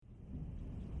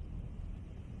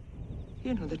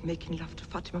You know that making love to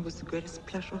Fatima was the greatest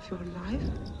pleasure of your life?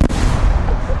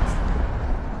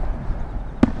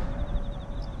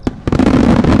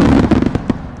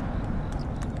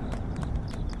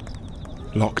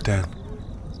 Lockdown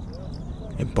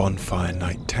in Bonfire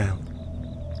Night Town.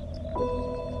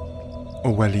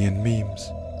 Orwellian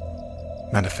memes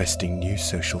manifesting new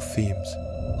social themes.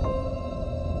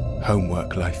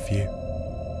 Homework life view,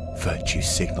 virtue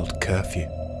signalled curfew.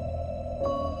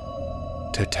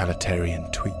 Totalitarian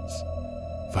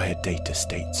tweets via Data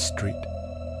State Street.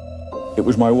 It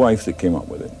was my wife that came up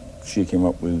with it. She came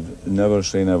up with Never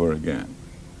Say Never Again.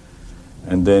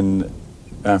 And then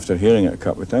after hearing it a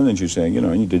couple of times, then she's saying,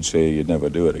 you did say you'd never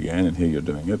do it again, and here you're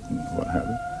doing it, and what have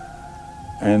you.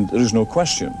 And there is no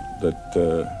question that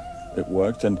it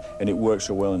worked, and it worked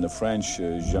so well in the French,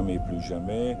 jamais plus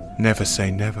jamais. Never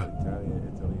say never.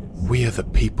 We are the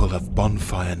people of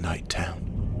Bonfire Night Town.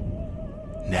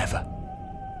 Never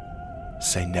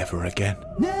say never again.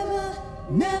 Never,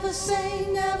 never say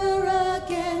never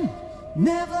again.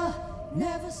 Never,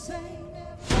 never say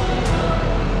never.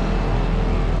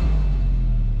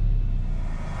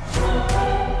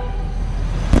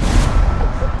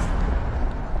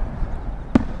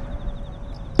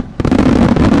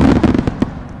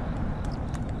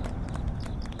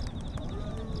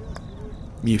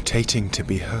 Mutating to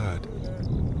be heard,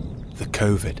 the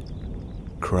COVID,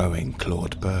 crowing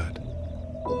clawed bird.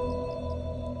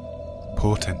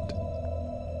 Portent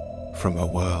from a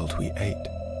world we ate.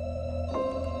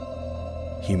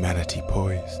 Humanity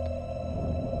poised,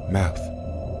 mouth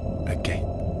agape.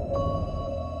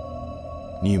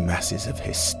 New masses of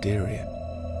hysteria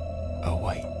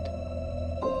await.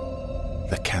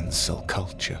 The cancel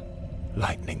culture,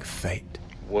 lightning fate.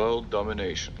 World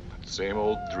domination, same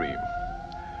old dream.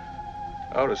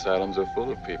 Our asylums are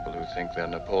full of people who think they're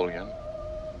Napoleon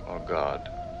or God.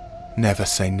 Never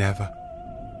say never.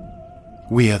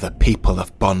 We are the people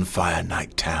of Bonfire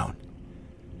Night Town.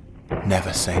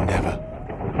 Never say never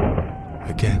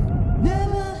again.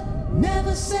 Never,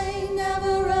 never say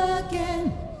never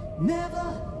again.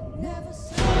 Never, never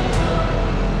say.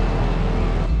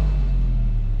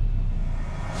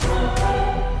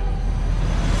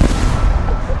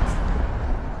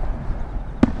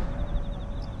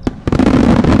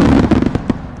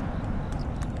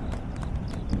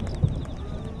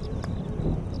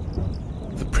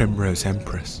 Primrose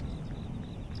Empress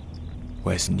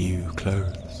wears new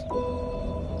clothes.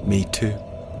 Me too.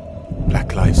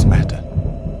 Black Lives Matter.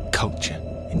 Culture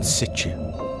in situ.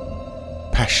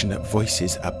 Passionate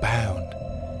voices abound.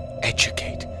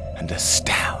 Educate and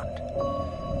astound.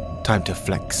 Time to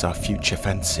flex our future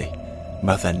fancy.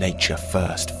 Mother Nature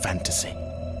first fantasy.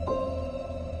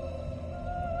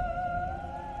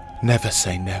 Never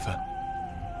say never.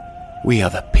 We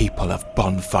are the people of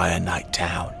Bonfire Night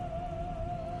Town.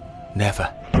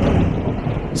 Never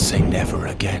say never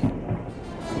again.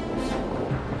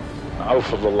 Now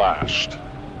for the last.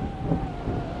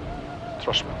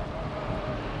 Trust me.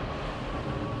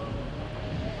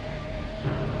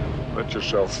 Let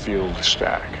yourself feel the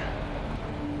stack.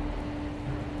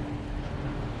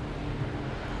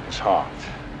 It's hot.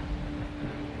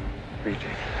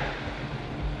 Beating.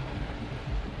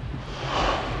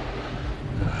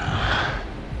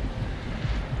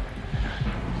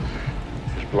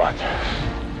 Blood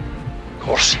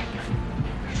coursing.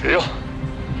 Feel?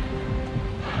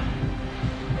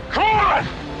 Come on!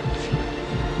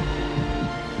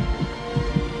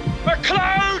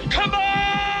 McLeod, come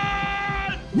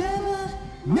on! Never,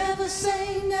 never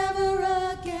say never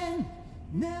again.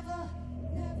 Never,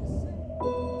 never say.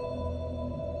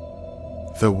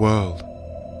 The world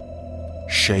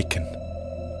shaken.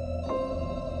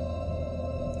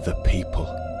 The people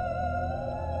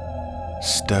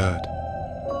stirred.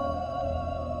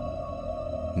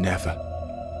 Never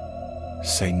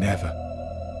say never.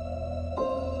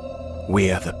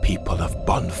 We are the people of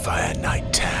Bonfire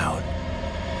Night Town.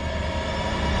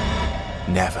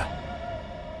 Never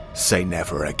say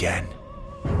never again.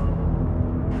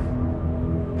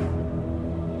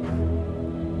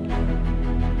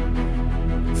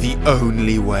 The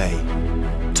only way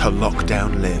to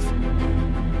lockdown live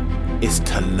is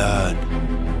to learn.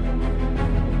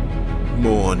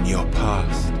 Mourn your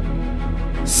past.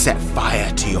 Set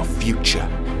fire to your future.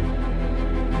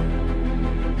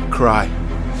 Cry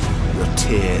your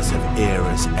tears of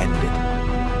eras ended.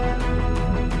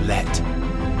 Let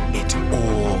it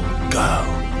all go.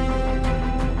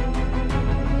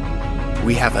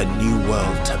 We have a new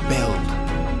world to build.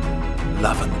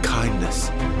 Love and kindness,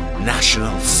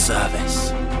 national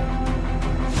service.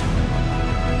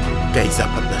 Gaze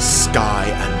up at the sky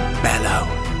and bellow.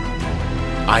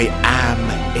 I am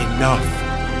enough.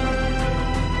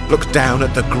 Look down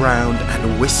at the ground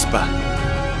and whisper,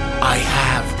 I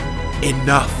have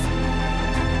enough.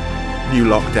 New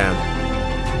lockdown,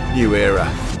 new era,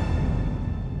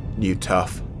 new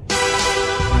tough.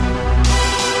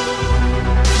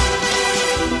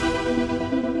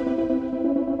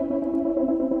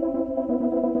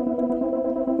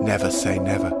 Never say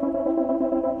never.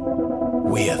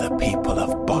 We are the people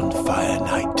of Bonfire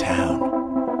Night Town.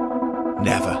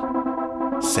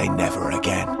 Never say never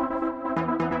again.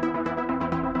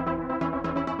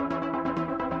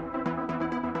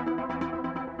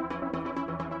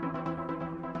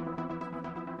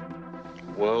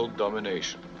 World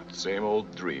domination, same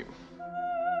old dream.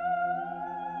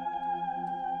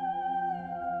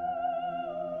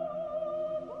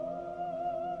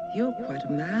 You're quite a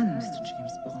man, Mr.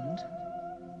 James Bond.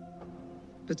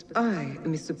 But I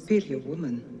am a superior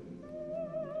woman.